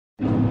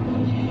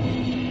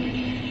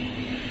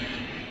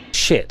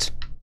shit.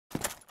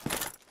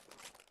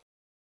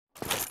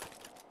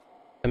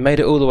 I made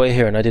it all the way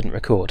here and I didn't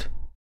record.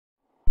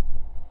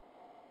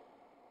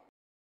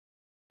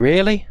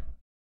 Really?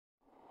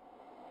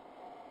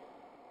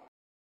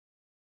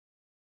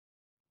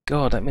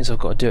 God, that means I've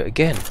got to do it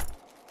again.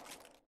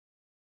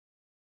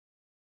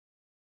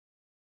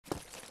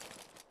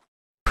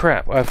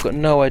 Crap, I've got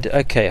no idea.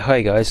 Okay,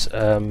 hi guys.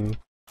 I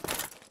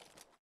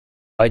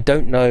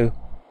don't know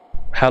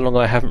how long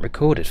I haven't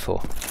recorded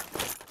for.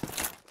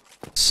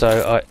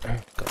 So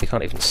God, you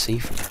can't even see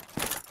from here.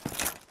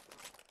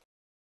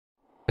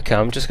 Okay,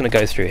 I'm just going to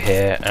go through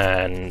here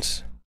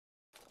and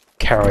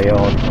carry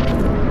on.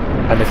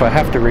 And if I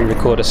have to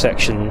re-record a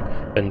section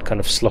and kind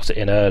of slot it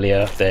in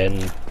earlier,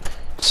 then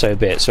so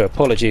be it. So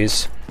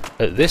apologies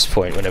at this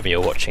point whenever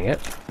you're watching it,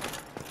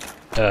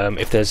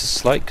 if there's a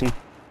slight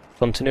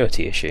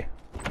continuity issue.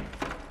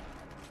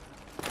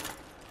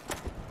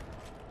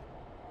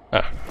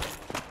 Ah.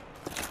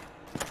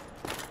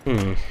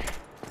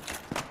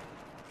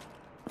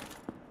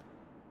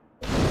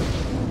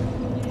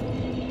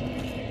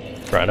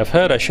 Right, and I've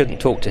heard I shouldn't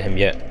talk to him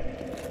yet,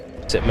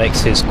 because it makes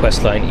his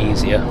questline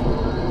easier.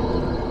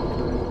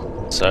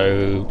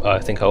 So I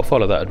think I'll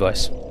follow that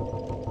advice.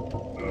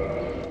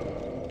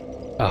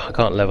 Oh, I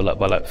can't level up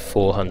by like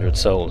 400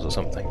 souls or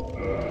something.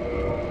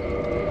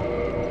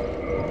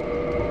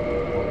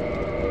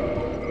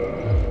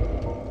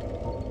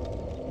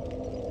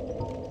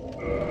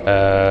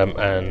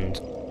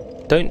 And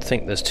don't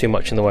think there's too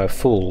much in the way of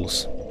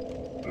fools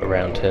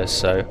around here,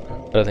 so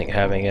I don't think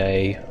having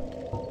a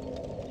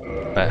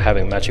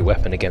magic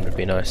weapon again would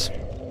be nice.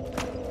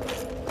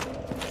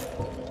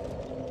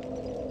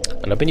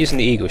 And I've been using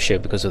the eagle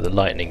shield because of the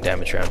lightning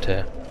damage around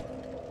here.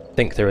 I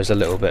think there is a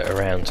little bit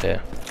around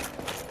here.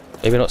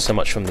 Maybe not so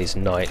much from these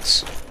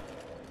knights,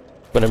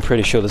 but I'm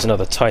pretty sure there's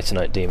another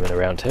Titanite demon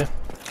around here.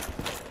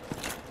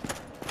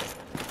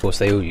 Of course,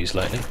 they all use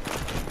lightning.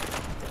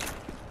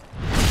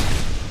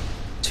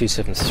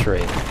 273.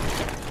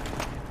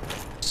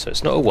 So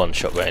it's not a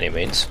one-shot by any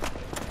means.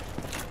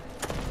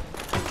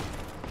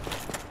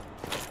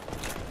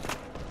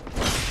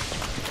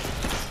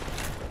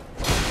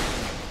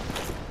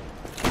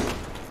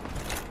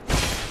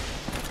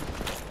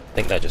 I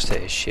think that just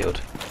hit his shield.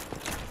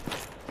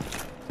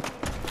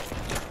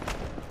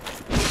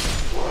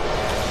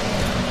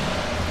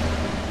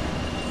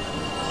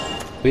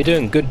 We're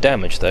doing good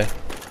damage though.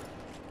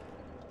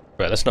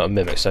 Right, that's not a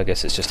mimic, so I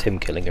guess it's just him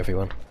killing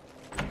everyone.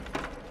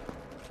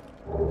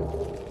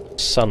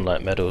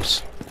 Sunlight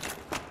medals.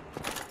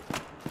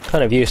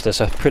 Kind of useless.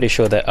 I'm pretty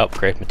sure they're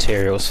upgrade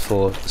materials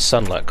for the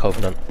Sunlight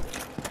Covenant,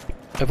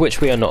 of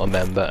which we are not a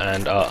member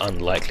and are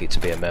unlikely to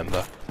be a member.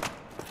 I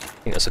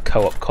think that's a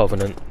co-op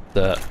covenant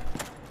that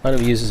kind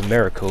of uses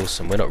miracles,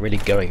 and we're not really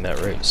going that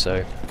route,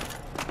 so...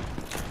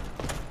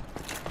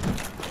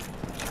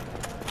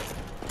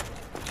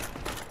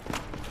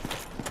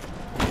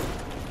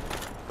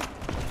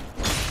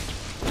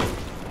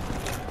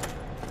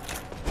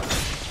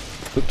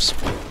 Oops.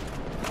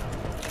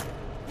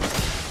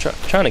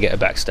 Trying to get a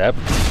backstab.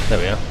 There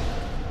we are.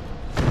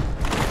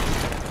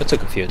 That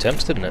took a few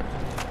attempts, didn't it?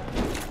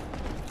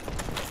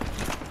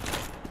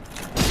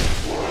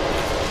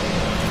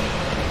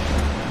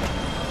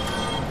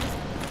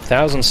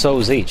 $1,000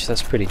 souls each,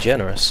 that's pretty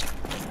generous.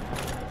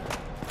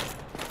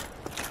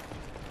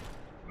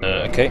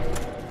 Okay.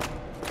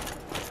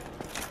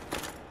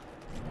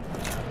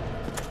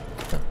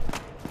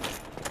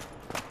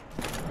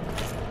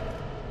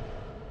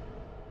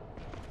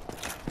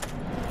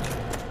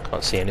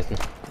 Can't see anything.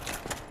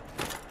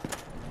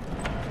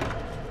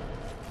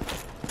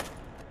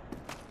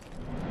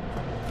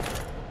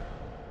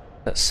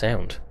 That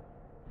sound.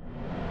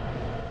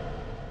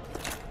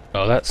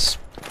 Oh, that's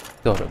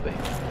gotta be.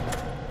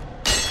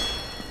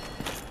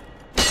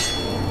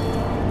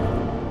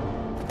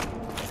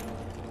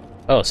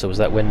 Oh, so was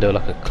that window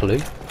like a clue?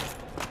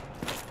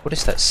 What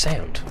is that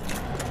sound?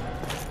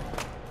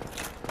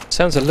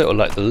 Sounds a little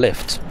like the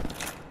lift,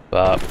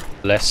 but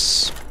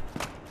less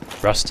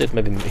rusted.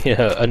 Maybe, you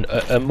know,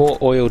 a more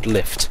oiled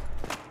lift.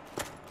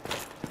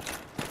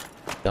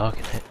 Dark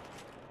in it.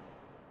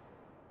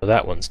 Well,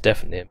 that one's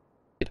definitely.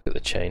 Look at the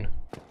chain.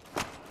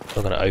 I'm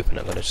not going to open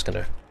it. I'm just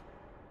going to.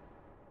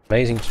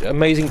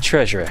 Amazing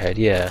treasure ahead.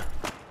 Yeah.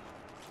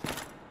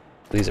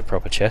 These are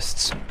proper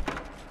chests.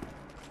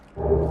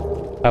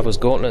 Havel's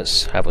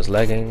gauntlets, Havel's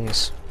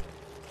leggings.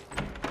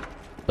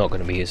 Not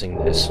going to be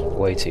using this.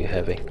 Way too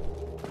heavy.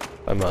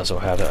 I might as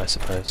well have it, I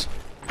suppose.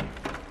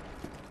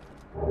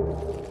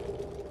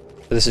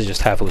 But this is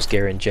just Havel's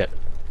gear in jet.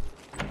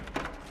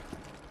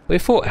 We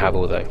fought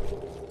Havel though.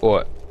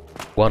 Or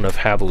one of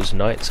Havel's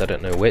knights, I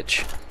don't know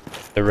which.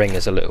 The ring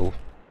is a little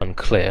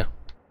unclear.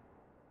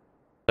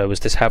 So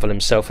was this Havel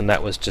himself and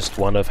that was just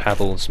one of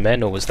Havel's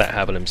men, or was that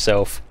Havel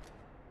himself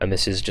and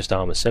this is just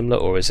armor similar,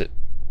 or is it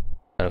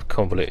kind of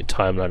convoluted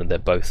timeline and they're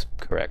both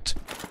correct?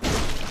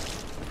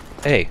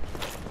 Hey.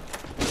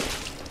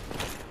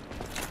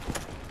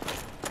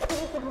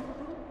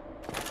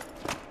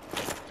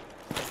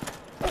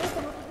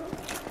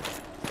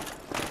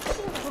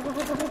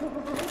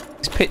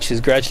 These pitch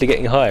is gradually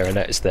getting higher, I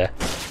noticed there.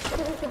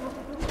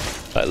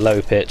 Like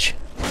low pitch,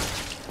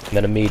 and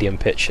then a medium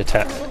pitch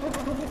attack.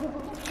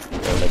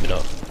 Or maybe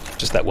not,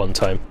 just that one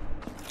time.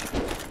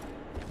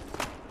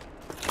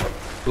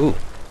 Ooh,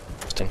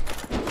 interesting.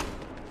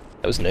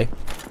 That was new.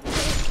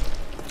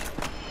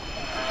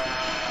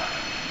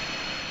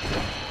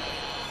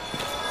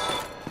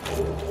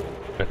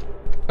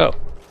 Oh,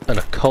 an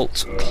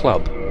occult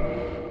club.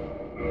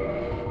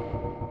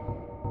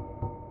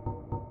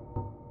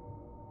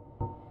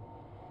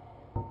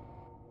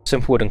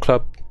 Simple wooden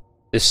club.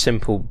 This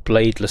simple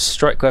bladeless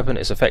strike weapon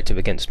is effective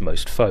against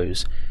most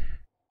foes.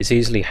 It's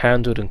easily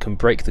handled and can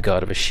break the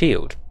guard of a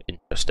shield.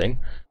 Interesting.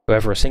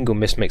 However, a single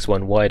miss makes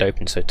one wide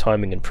open, so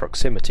timing and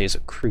proximity is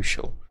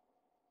crucial.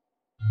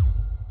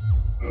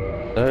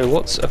 So,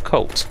 what's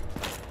occult?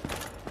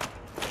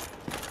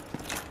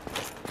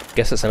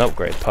 Guess it's an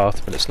upgrade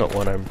path, but it's not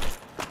one I'm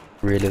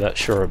really that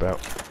sure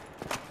about.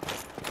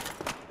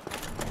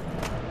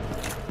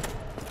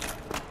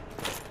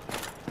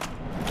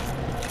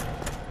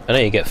 I know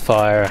you get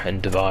fire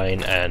and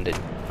divine and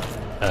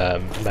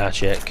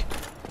magic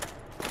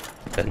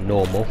and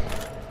normal.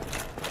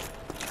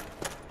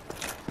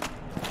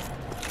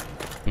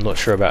 I'm not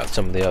sure about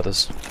some of the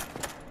others.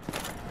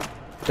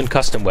 And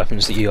custom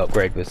weapons that you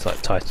upgrade with,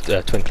 like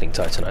Twinkling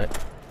Titanite,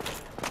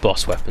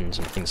 boss weapons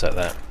and things like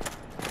that,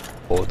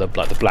 or the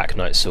Black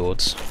Knight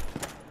swords.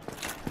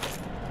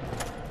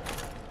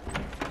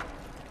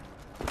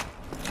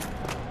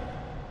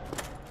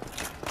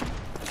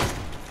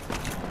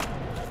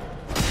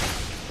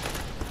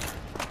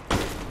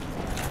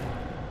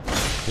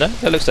 No,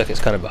 that looks like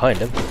it's kind of behind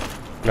him,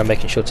 and I'm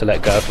making sure to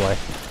let go of my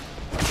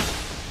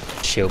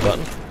shield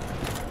button.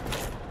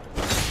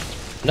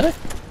 No?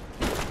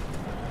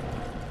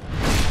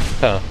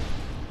 Oh.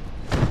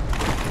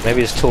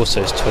 Maybe his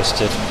torso's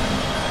twisted.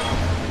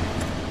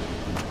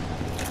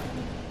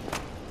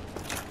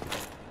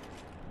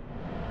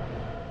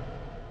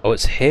 Oh,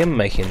 it's him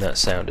making that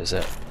sound, is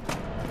it?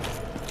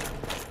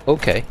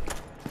 Okay.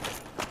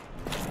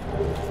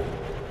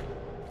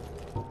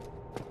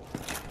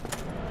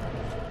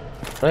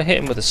 Can I hit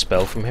him with a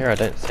spell from here? I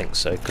don't think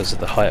so, because of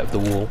the height of the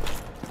wall.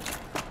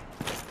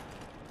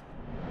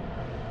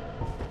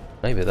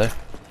 Maybe though.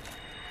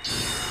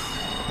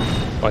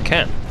 Oh, I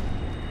can.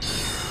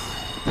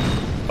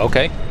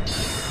 Okay.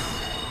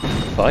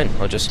 Fine,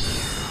 I'll just...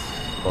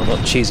 well,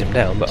 not cheese him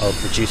down, but I'll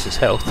reduce his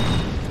health.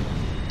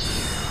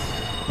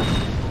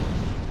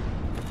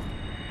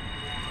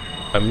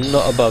 I'm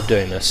not above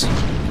doing this.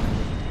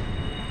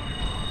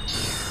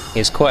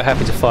 He's quite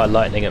happy to fire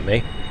lightning at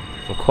me.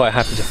 I'm quite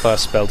happy to fire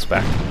spells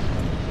back.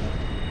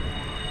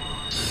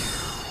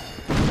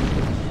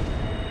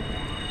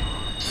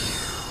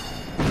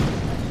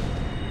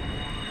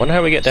 Wonder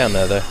how we get down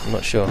there though, I'm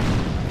not sure.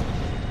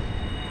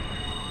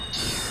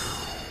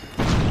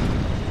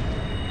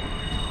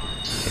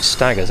 It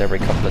staggers every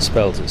couple of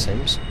spells it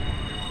seems.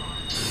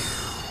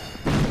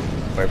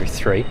 Or every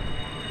 3.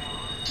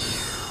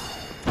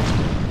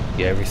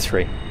 Yeah, every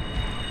 3.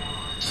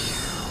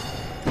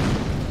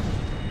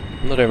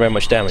 I'm not doing very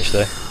much damage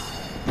though.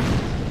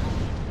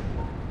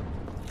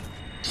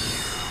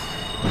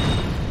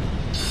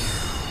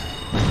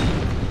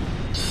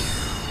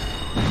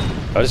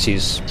 I'll just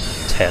use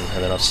 10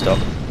 and then I'll stop.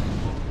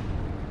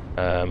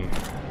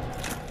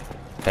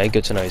 Okay,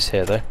 good to know he's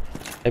here though.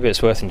 Maybe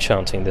it's worth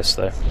enchanting this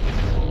though.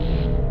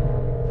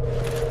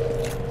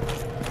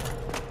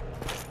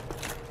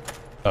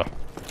 Oh.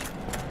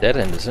 Dead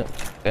end, is it?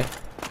 Okay.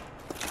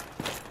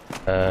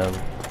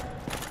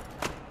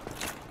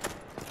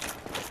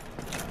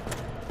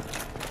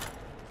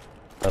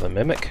 Another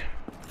mimic.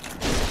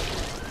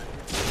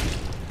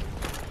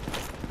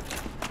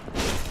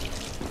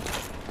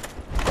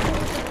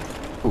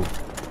 Ooh.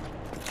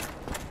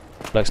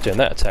 Likes doing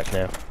that attack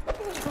now.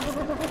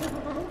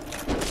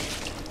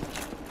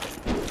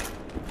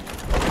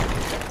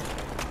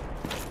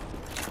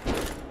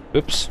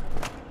 Oops.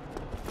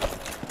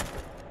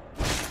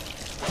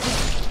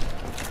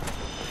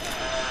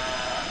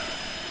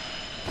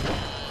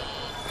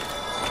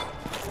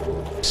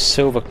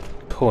 Silver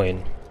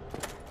coin.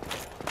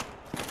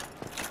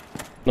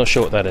 Not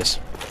sure what that is.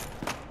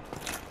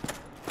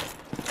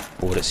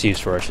 Or what it's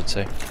used for, I should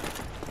say.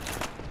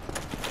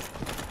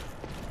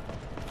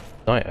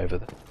 Knight over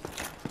there.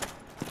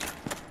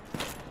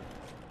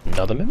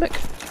 Another mimic?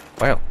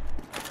 Wow.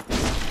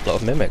 A lot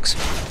of mimics.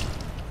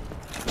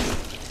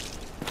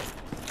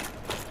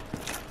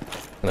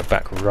 I'm gonna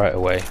back right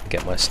away and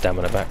get my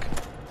stamina back.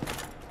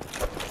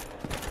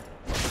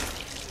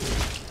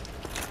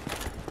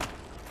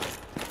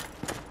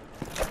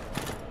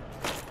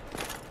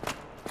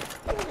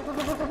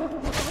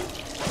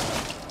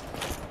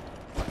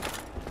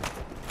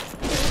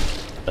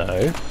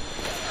 No.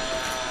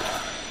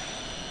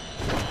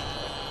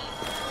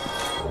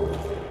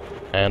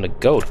 And a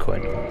gold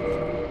coin.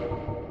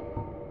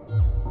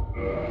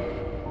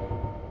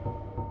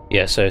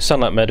 Yeah, so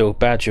Sunlight Medal,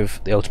 badge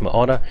of the ultimate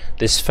honor.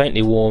 This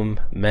faintly warm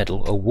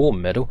medal, a warm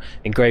medal,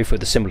 engraved with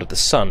the symbol of the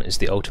sun, is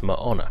the ultimate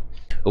honor.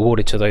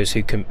 awarded to those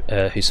who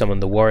summon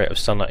the Warrior of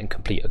Sunlight and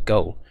complete a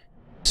goal.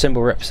 The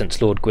symbol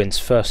represents Lord Gwyn's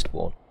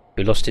firstborn,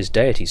 who lost his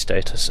deity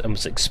status and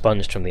was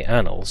expunged from the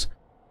annals,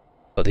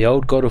 but the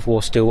old God of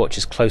War still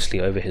watches closely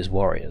over his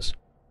warriors.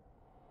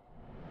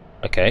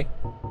 Okay.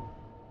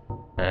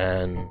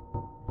 And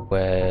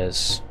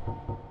where's...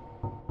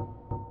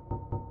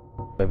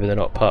 Maybe they're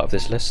not part of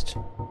this list.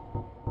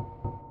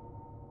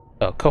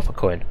 Oh, copper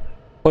coin.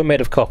 Coin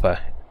made of copper.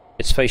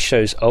 Its face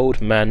shows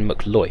Old Man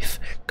MacLoif,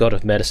 god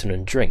of medicine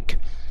and drink.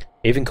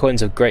 Even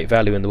coins of great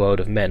value in the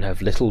world of men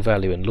have little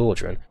value in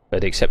Lordran,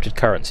 where the accepted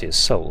currency is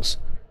souls.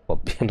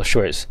 Well, I'm not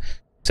sure it's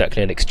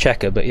exactly an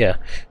exchequer, but yeah.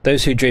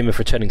 Those who dream of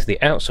returning to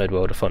the outside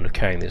world are fond of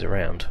carrying these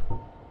around.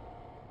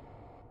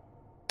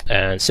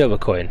 And silver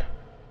coin,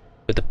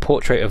 with the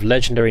portrait of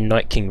legendary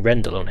Night King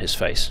Rendell on his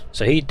face.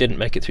 So he didn't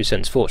make it through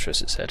Sen's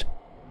Fortress, it said.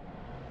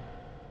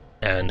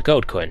 And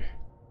gold coin,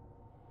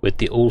 with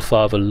the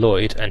Allfather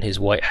Lloyd and his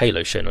white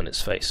halo shown on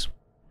its face.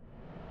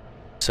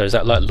 So is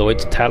that like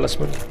Lloyd's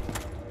talisman?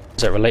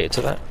 Is that related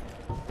to that?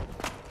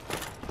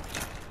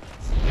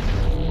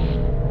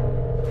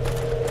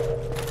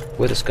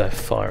 Where'd this guy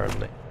fire on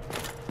me?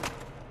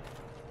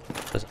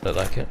 Doesn't look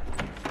like it.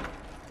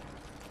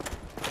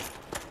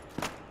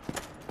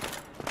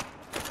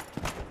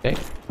 Okay.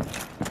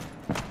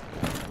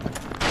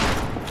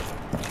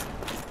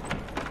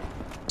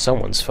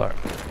 Someone's firing.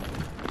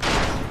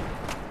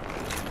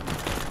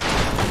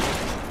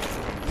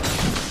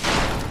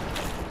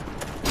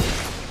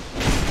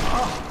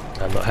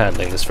 I'm not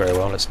handling this very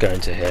well. Let's go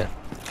into here.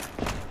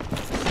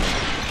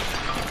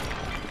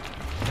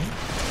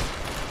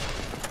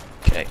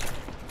 Okay.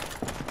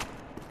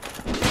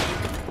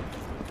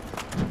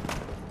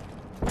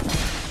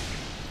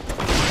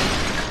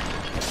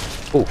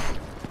 Oof.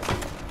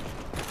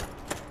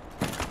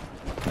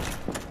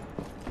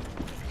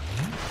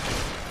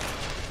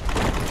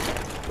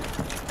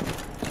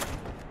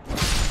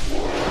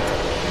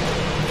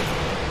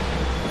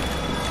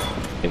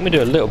 I think we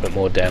do a little bit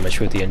more damage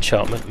with the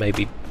enchantment,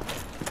 maybe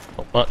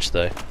not much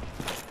though.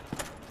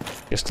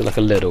 Just like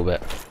a little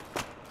bit.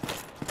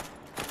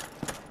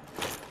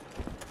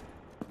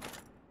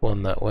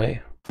 One that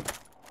way.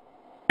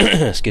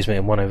 Excuse me,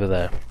 and one over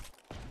there.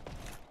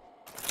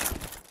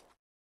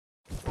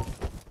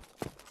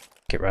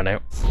 Get run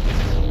out.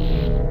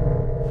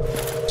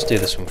 Let's do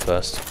this one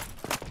first.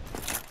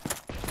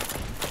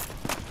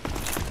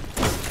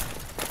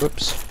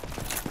 Whoops.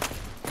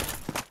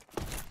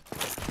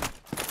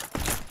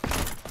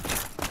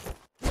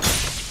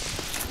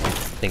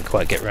 Didn't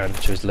quite get round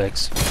to his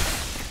legs.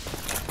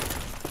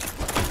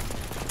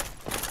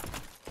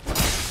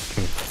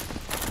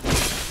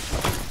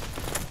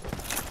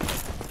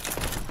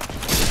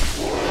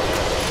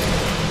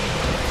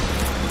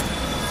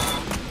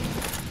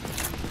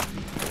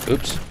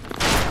 Oops.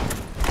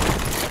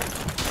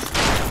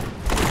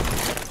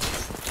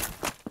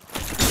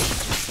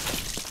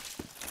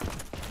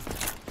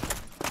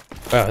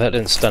 Wow, that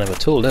didn't stun him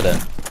at all, did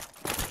it?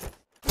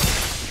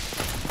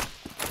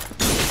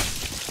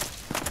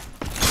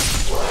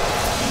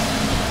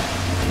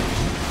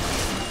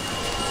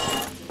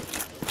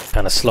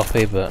 Kinda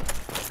sloppy, but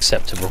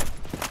acceptable.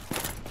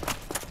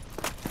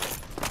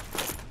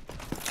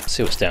 Let's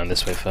see what's down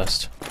this way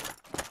first.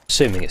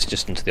 Assuming it's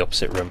just into the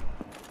opposite room.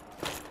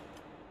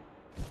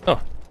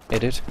 Oh, hey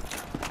dude.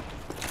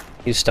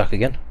 He's stuck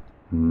again.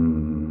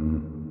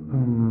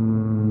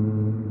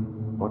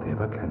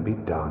 Whatever can be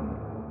done.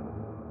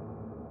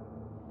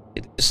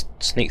 Did it just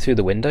sneak through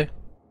the window?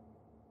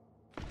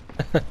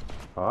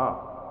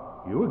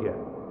 Ah, you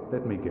again.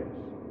 Let me guess.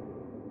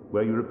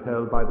 Were you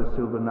repelled by the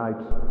Silver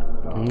Knights?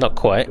 Not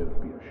quite.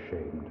 Don't be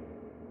ashamed.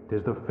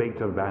 'Tis the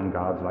fate of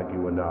vanguards like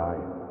you and I.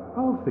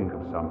 I'll think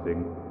of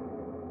something.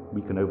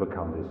 We can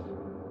overcome this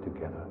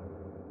together.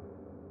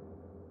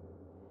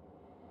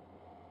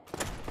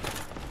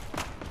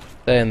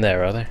 They're in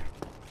there, are they?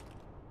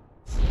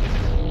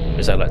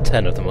 Is that like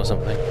 10 of them or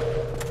something?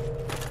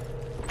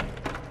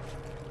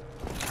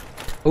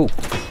 Oh,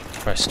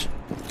 Christ.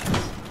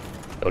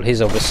 Well,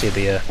 he's obviously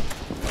the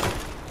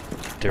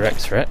direct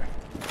threat.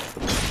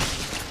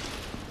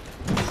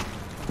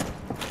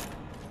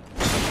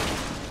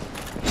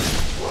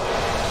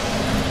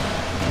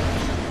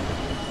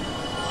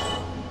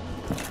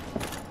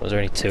 Was there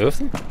only 2 of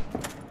them?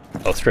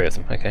 Oh, 3 of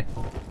them, okay.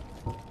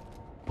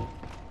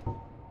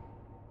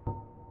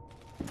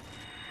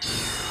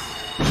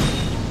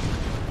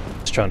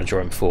 Just trying to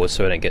draw him forward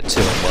so I don't get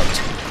 2 at once.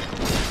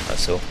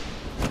 That's all.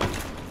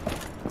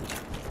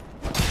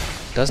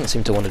 Doesn't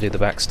seem to want to do the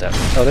backstab.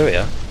 Oh, there we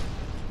are.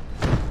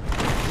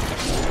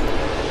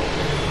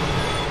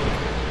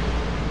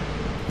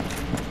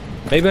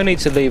 Maybe I need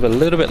to leave a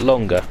little bit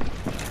longer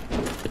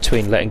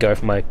between letting go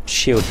of my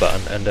shield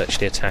button and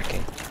actually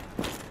attacking.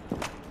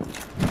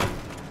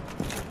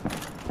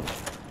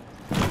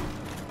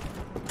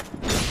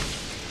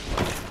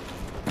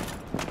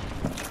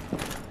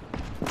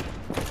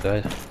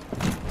 Good.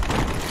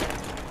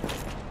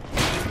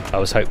 I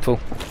was hopeful.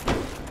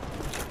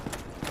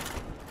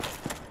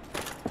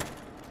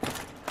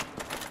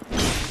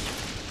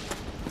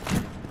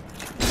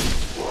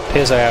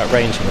 appears I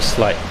outrange him a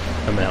slight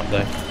amount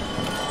though.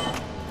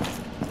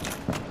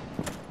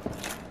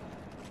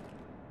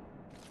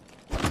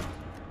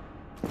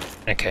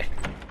 Okay.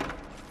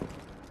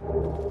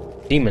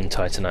 Demon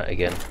Titanite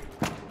again.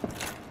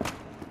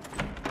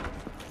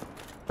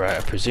 Right,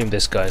 I presume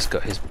this guy's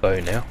got his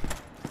bow now.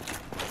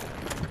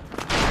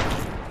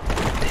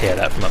 Hear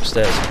that from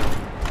upstairs.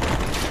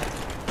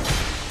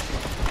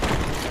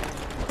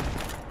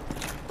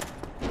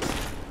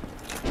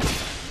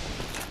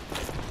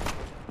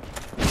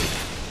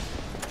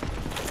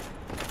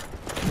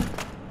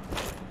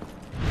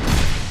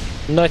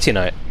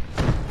 Nighty-night.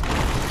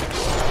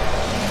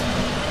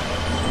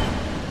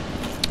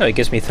 Oh, it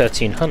gives me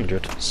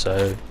 1300,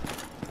 so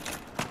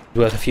it's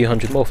worth a few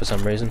hundred more for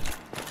some reason.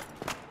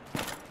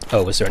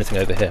 Oh, was there anything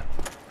over here?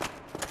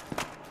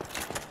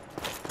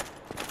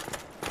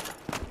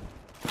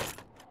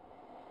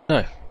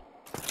 No.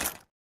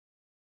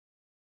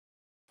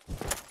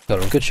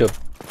 Got him, good job.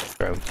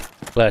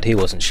 Glad he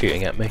wasn't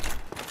shooting at me.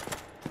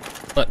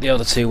 Like the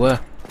other two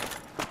were.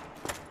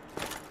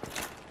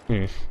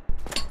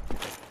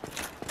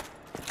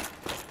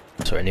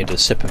 Sorry, I needed a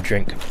sip of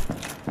drink.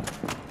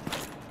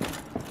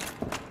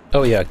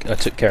 Oh yeah, I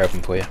took care of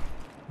him for you.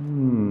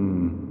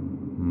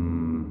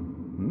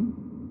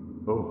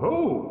 Oh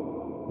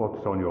ho!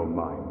 What's on your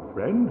mind,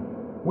 friend?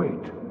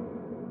 Wait,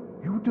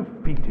 you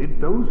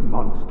defeated those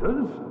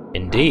monsters?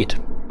 Indeed.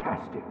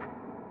 Fantastic!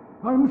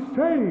 I'm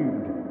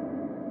saved!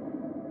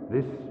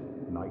 This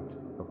Knight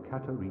of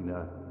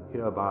Katarina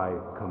hereby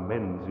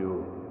commends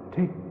you.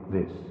 Take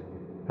this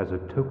as a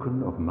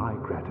token of my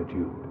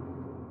gratitude.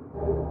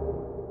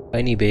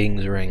 Tiny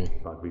Being's ring.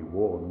 But be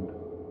warned.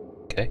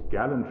 Okay.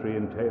 Gallantry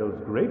entails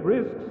great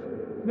risks.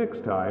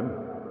 Next time,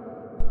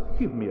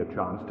 give me a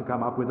chance to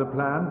come up with a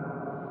plan.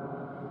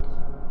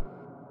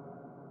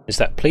 Is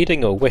that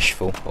pleading or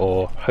wishful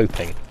or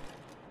hoping?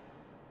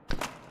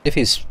 If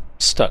he's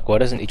stuck, why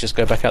doesn't he just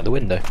go back out the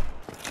window?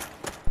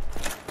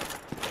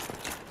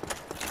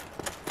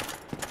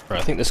 Right,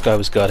 I think this guy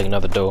was guarding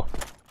another door.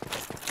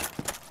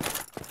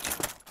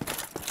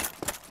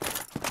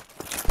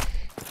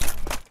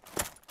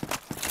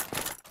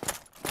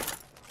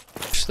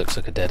 Just looks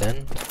like a dead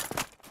end.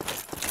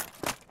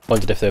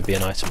 Wondered if there'd be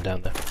an item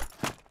down there.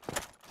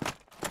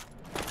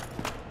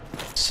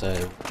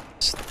 So...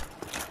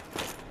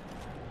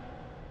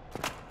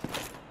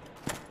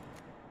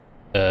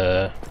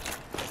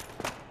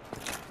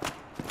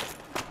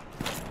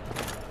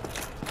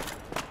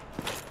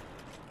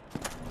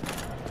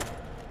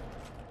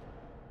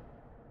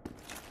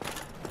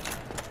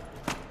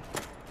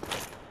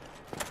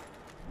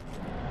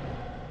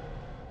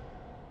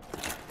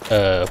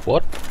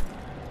 what?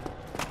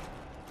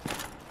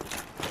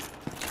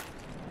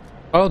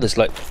 Oh, there's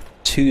like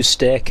two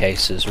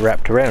staircases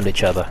wrapped around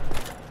each other.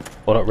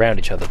 Well, not round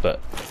each other, but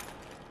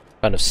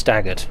kind of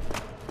staggered,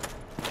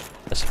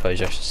 I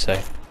suppose I should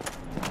say.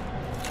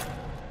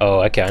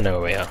 Oh, okay, I know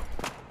where we are.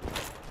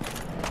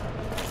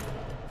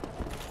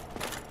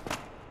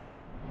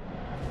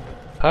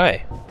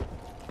 Hi.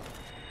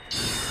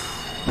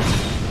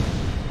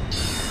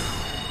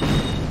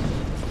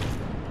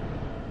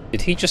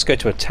 Did he just go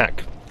to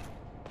attack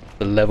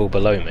the level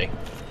below me?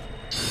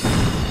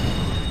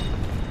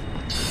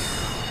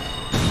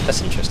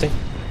 That's interesting.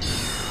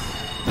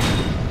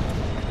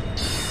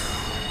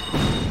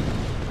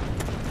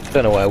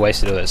 Don't know why I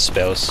wasted all those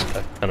spells.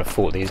 I've kind of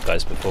fought these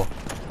guys before.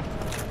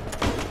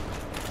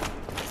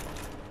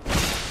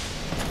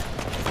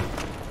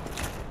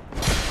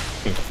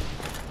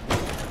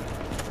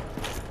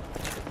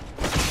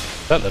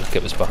 That looked like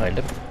it was behind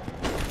him.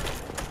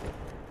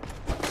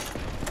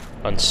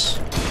 Once.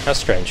 How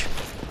strange.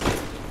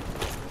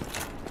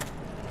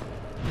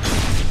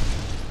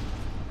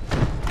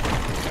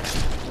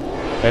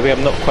 Maybe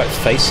I'm not quite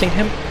facing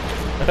him?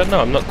 I don't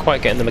know, I'm not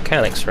quite getting the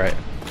mechanics right.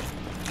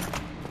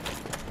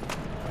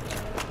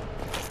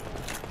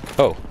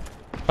 Oh.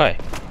 Hi.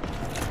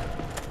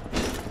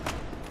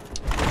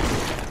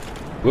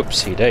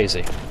 Whoopsie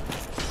daisy.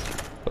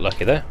 Got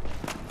lucky there.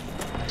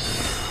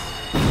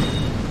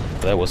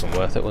 But that wasn't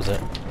worth it, was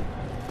it?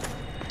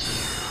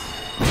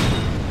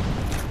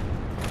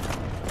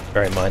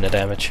 Very minor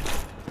damage.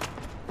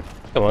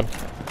 Come on.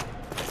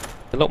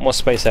 A lot more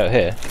space out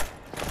here.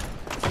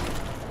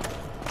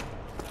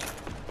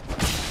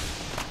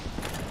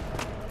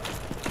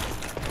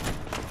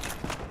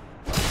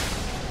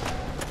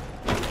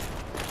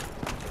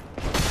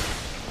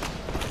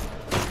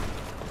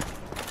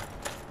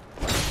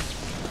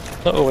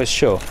 Not always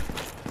sure.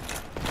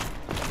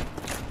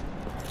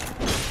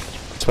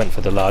 Just went for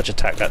the large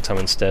attack that time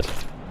instead.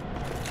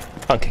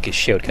 Can't kick his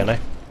shield, can I?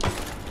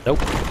 Nope.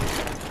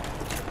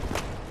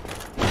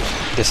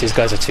 Guess these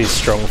guys are too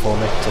strong for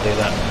me to do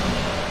that.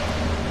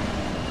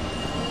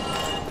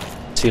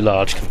 Too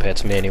large compared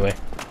to me anyway.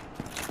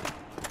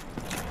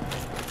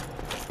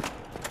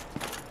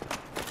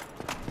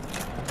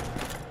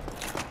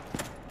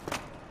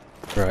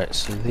 Right,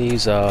 so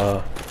these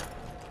are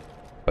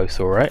both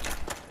alright.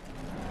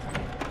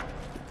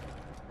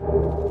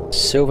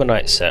 Silver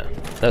Knight set.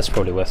 That's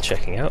probably worth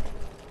checking out.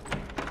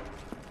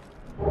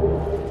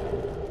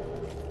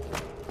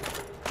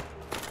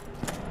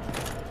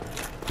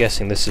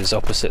 Guessing this is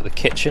opposite the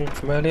kitchen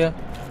from earlier.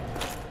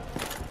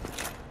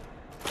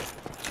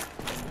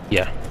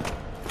 Yeah.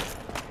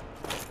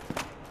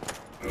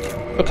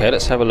 Okay,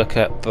 let's have a look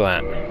at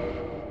that.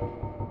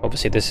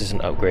 Obviously this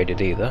isn't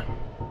upgraded either.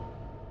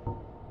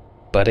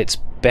 But it's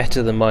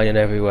better than mine in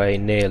every way,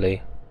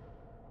 nearly.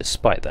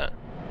 Despite that.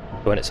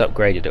 When it's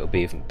upgraded it'll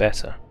be even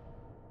better.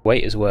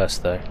 Weight is worse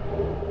though.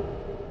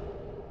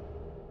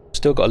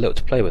 Still got a little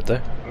to play with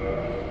though.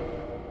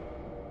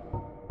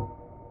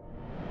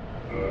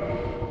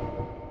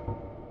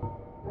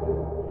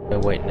 No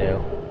weight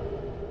now.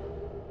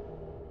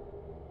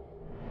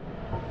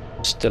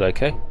 Still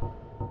okay.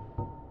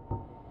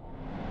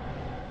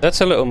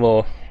 That's a little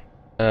more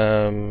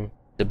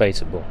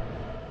debatable.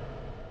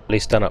 At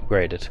least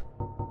unupgraded.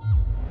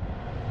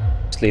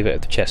 Let's leave it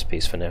at the chest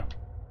piece for now.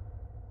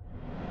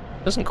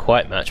 Doesn't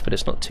quite match, but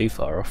it's not too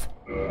far off.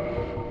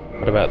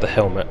 What about the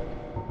helmet?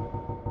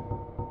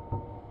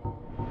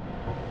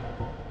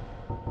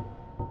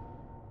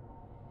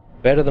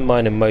 Better than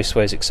mine in most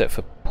ways except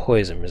for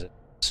poison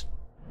resistance.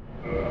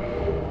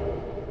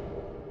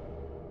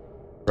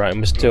 Right, and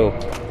we're still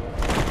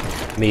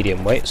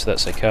medium weight, so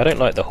that's okay. I don't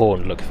like the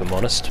horn look, if I'm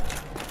honest.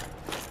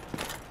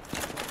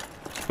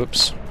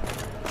 Whoops.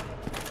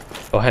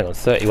 Oh, hang on,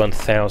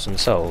 31,000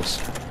 souls.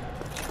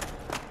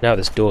 Now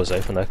this door's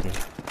open, I can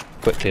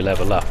quickly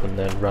level up and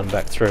then run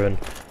back through and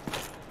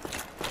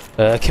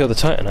kill the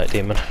Titanite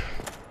demon.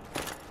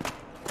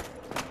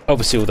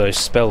 Obviously all those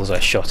spells I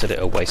shot at it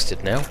are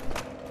wasted now.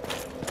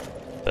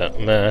 But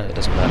it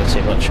doesn't matter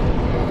too much.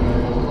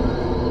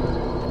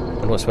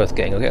 And what's worth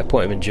getting? I'll get a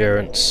point of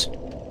endurance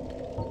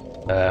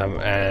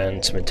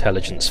and some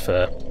intelligence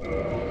for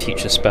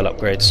future spell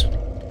upgrades.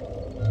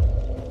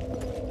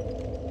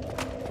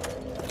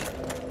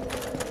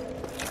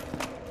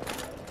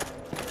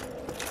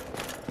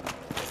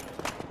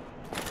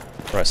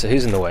 Right, so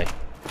who's in the way?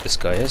 This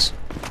guy is.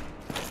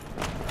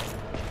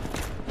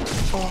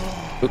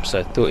 Oops,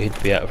 I thought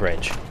he'd be out of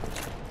range.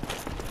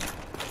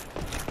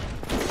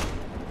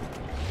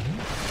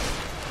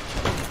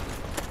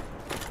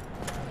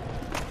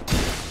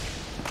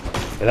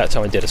 Yeah, that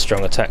time I did a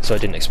strong attack, so I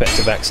didn't expect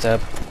to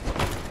backstab.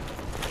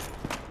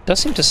 Does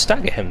seem to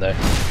stagger him though.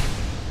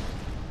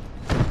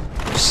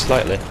 Just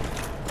slightly.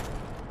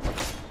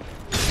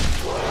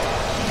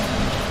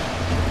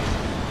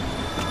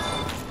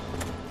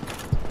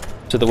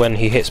 So that when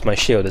he hits my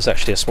shield, there's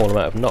actually a small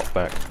amount of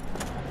knockback.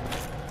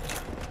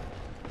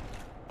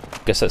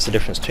 Guess that's the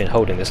difference between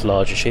holding this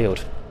larger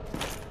shield.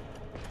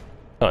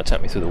 Can't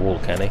attack me through the wall,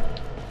 can he?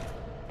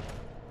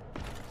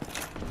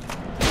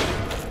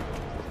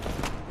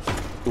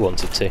 He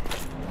wanted to.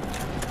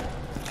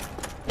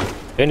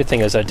 The only thing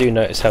is I do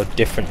notice how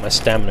different my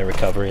stamina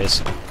recovery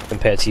is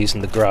compared to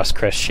using the grass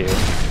crest shield.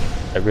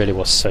 It really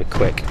was so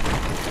quick.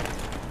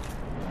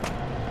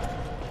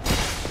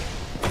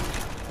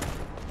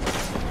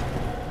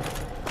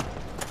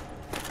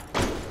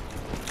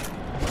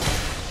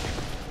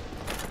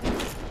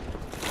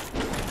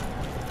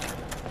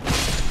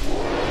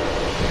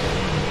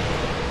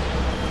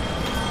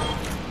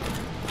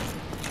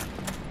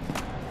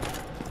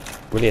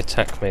 Will he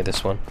attack me,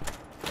 this one?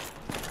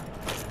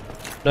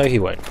 No, he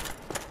won't.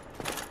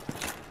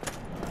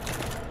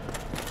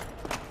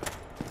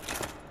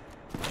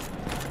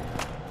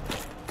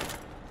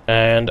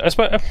 And I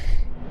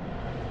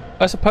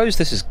suppose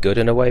this is good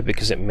in a way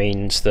because it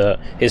means that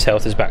his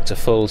health is back to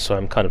full, so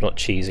I'm kind of not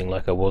cheesing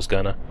like I was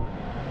gonna.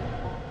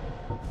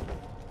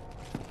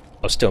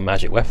 Oh, still a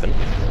magic weapon.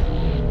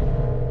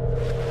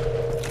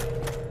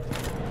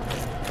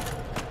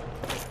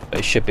 But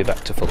he should be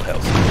back to full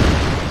health.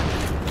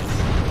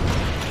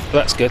 So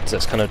that's good,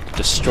 that's kind of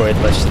destroyed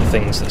most of the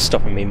things that's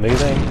stopping me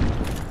moving.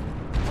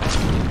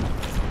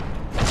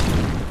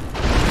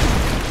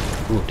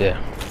 Ooh dear.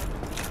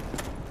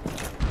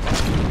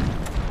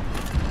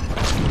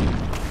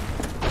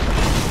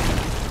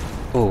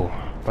 Ooh,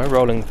 am I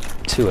rolling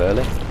too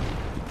early?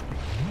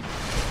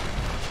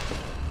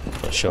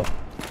 Not sure.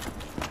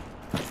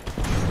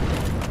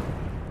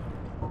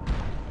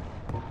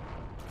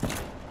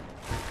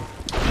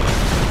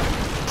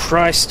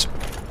 Christ!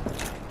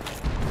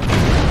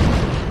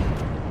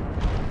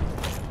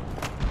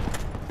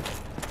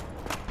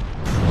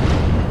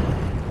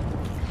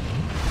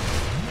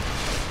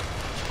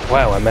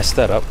 Wow, I messed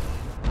that up.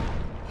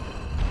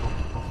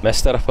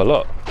 Messed that up a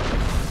lot.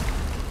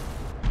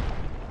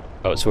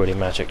 Oh, it's already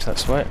magicked,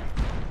 that's right.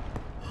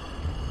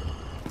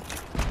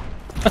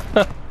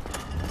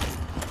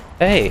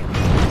 Hey!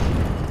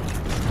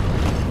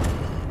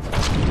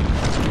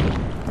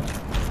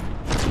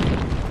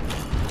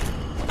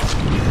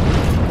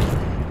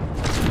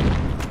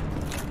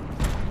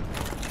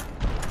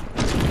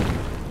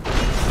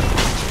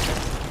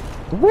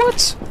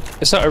 What?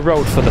 It's like I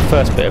rolled for the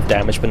first bit of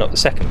damage but not the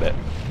second bit.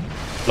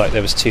 Like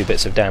there was 2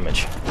 bits of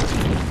damage.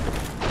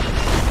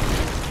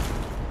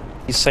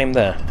 He's same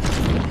there.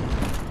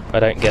 I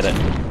don't get it.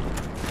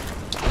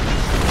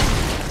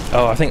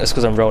 Oh, I think that's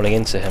because I'm rolling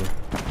into him.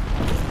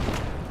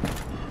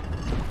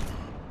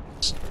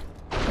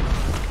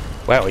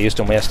 Wow, I used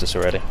all my Estus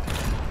already.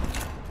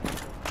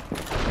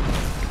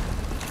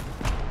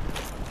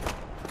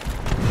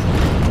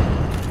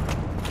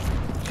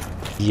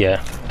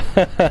 Yeah.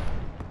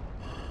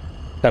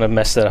 Kind of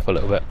messed it up a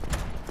little bit.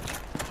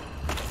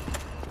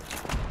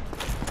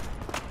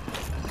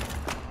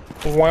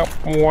 Wah,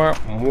 wah,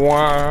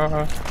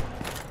 wah.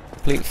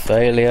 Complete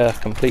failure,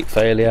 complete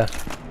failure.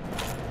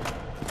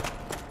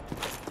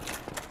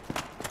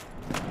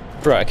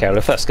 Right, okay, well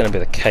if that's going to be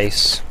the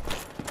case,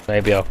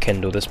 maybe I'll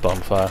kindle this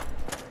bonfire.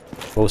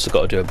 I've also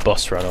got to do a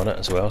boss run on it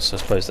as well, so I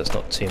suppose that's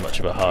not too much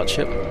of a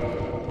hardship.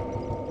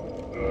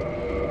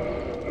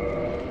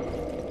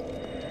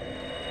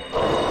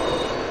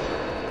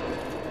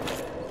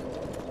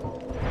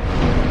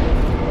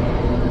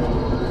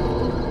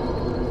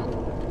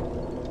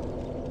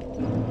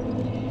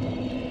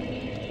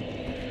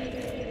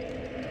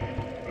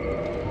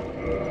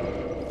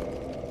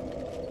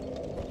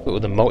 Look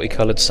at the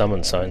multicoloured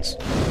summon signs.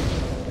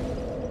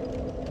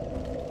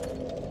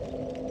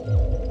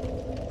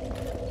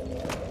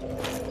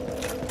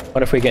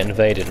 What if we get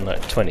invaded in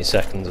like 20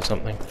 seconds or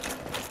something?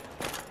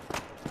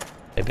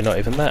 Maybe not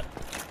even that.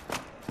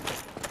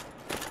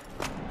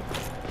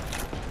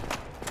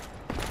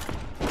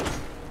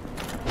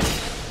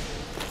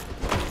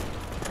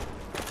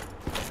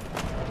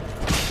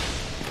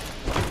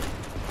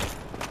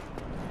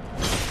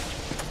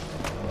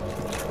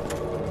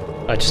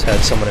 I just had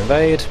someone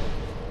invade.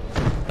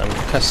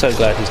 I'm so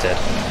glad he's dead.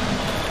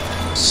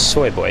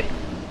 Soy boy.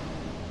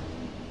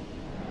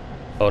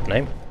 Odd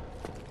name.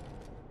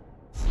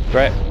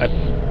 Right,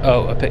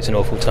 I picked an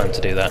awful time to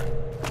do that.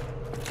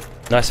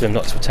 Nice of him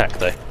not to attack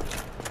though.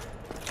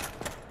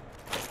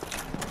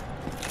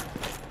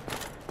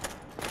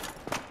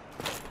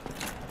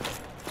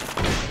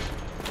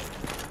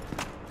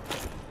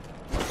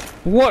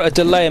 What a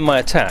delay in my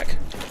attack!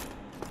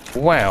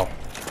 Wow,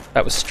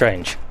 that was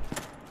strange.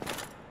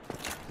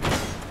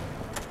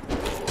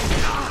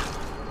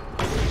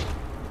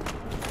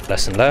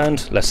 Lesson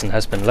learned, lesson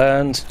has been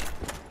learned.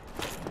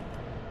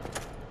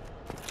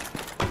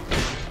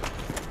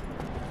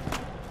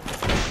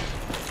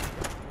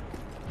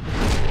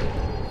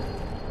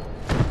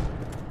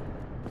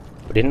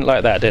 He didn't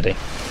like that, did he?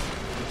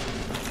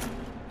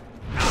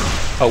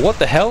 Oh, what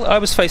the hell? I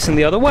was facing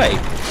the other way.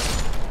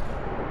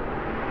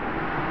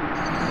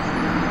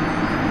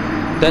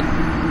 That...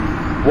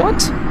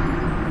 What?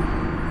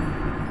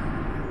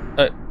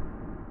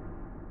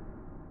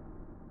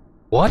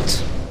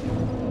 What?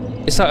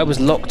 It's like I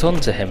was locked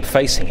onto him,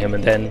 facing him,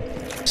 and then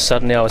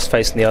suddenly I was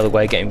facing the other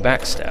way, getting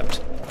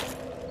backstabbed.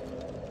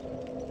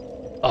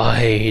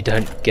 I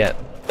don't get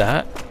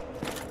that.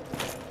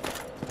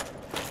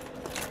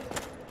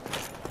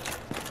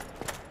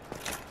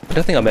 I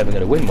don't think I'm ever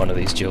going to win one of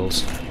these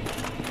duels.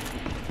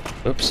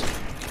 Oops.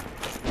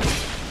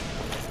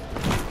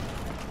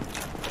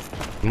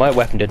 My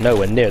weapon did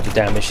nowhere near the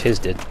damage his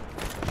did.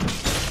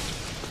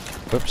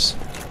 Whoops.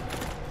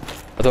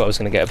 I thought I was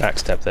going to get a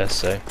backstab there,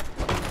 so...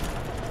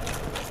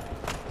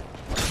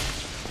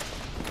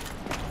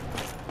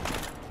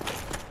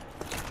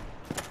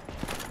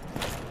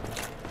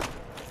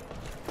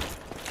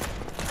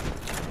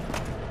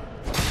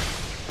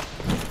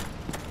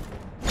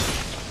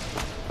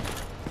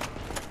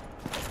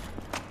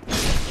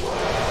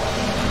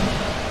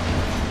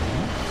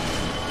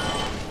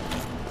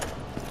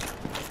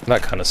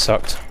 That kind of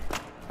sucked.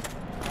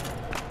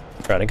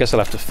 Right, I guess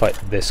I'll have to fight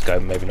this guy,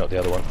 maybe not the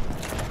other one.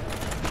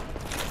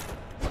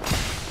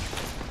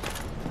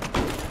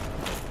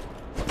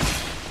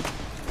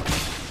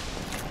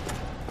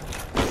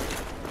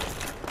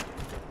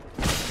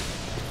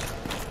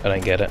 I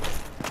don't get it.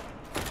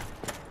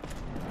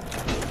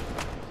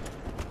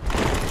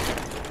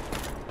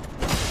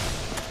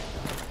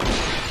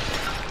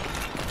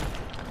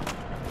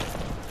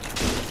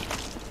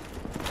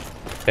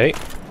 Okay.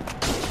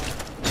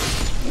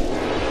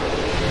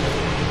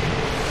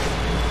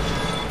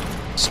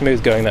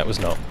 Smooth going that was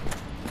not.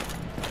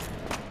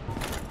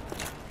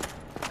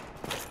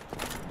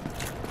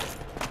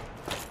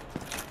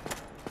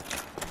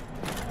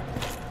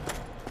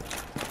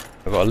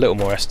 I've got a little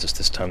more Estus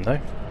this time though.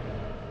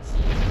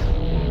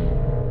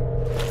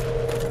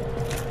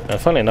 And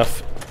funnily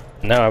enough,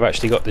 now I've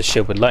actually got this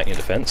shield with lightning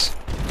defense.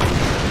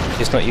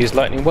 It's not used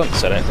lightning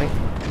once, I don't think.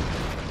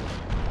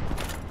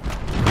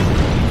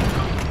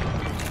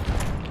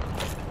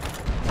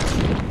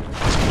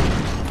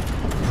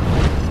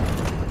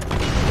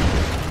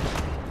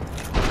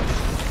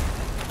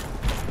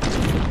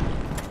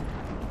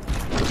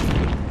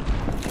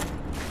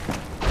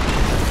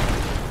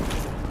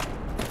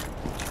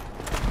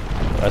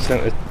 I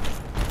think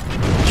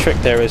the trick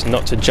there is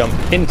not to jump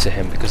into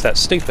him, because that's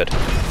stupid.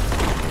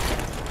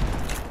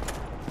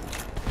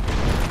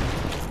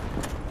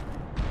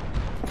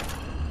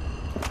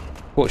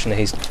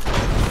 Fortunately he's...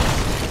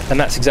 And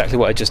that's exactly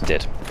what I just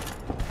did.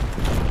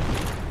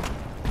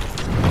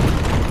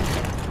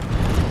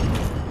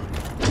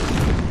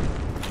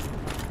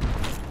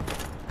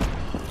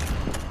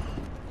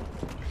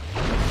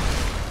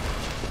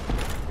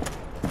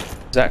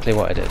 Exactly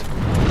what I did.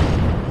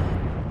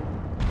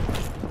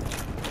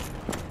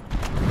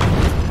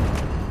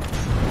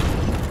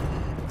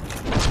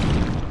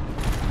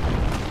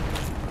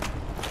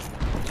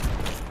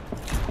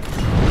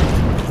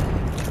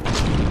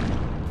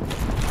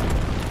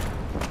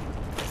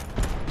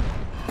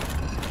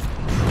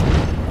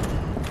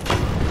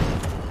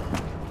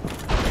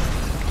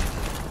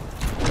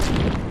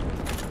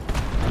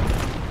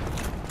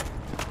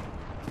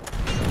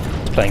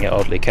 playing it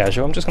oddly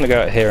casual, I'm just going to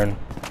go out here and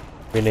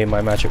renew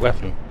my magic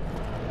weapon.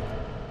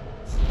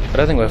 I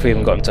don't think we've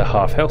even gotten to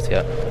half health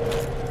yet.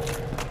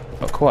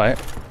 Not quite.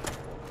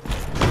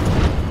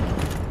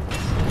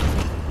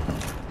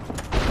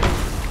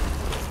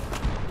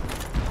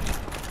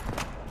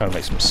 Trying to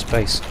make some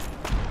space.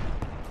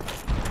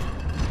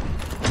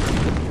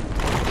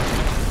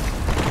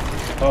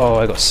 Oh,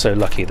 I got so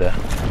lucky there.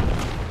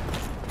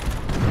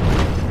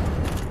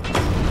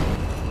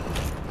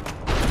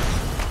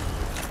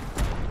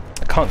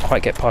 I can't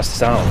quite get past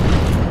this owl.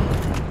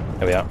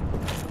 There we are.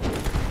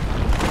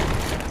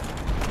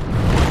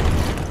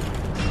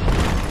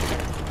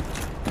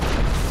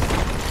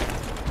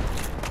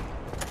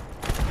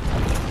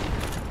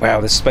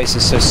 Wow, this space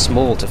is so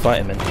small to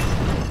fight him in.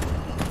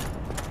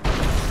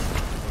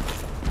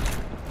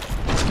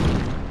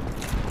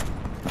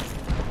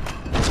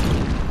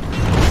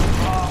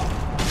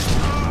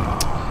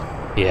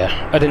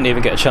 Yeah, I didn't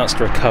even get a chance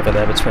to recover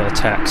there between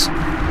attacks.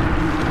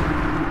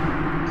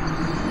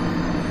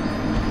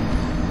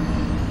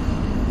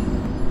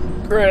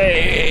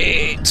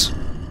 Great!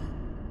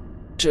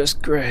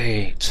 Just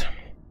great.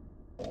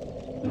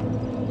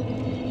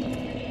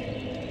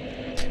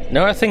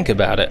 Now I think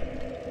about it,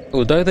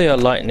 although they are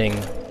lightning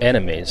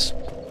enemies,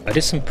 I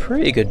did some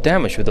pretty good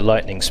damage with the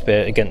lightning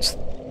spear against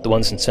the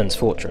ones in Sen's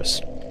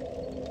Fortress.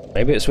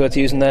 Maybe it's worth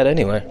using that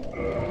anyway.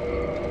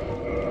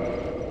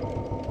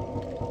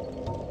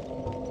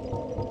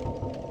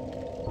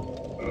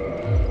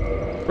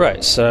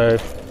 Right, so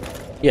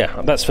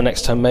yeah, that's for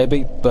next time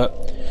maybe, but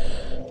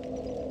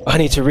I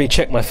need to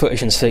recheck my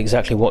footage and see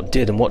exactly what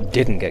did and what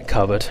didn't get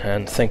covered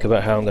and think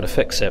about how I'm going to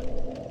fix it.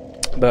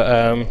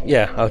 But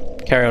yeah, I'll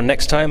carry on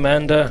next time,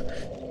 and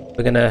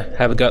we're going to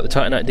have a go at the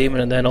Titanite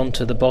Demon and then on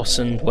to the boss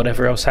and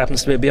whatever else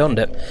happens to be beyond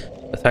it.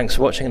 But thanks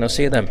for watching, and I'll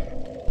see you then.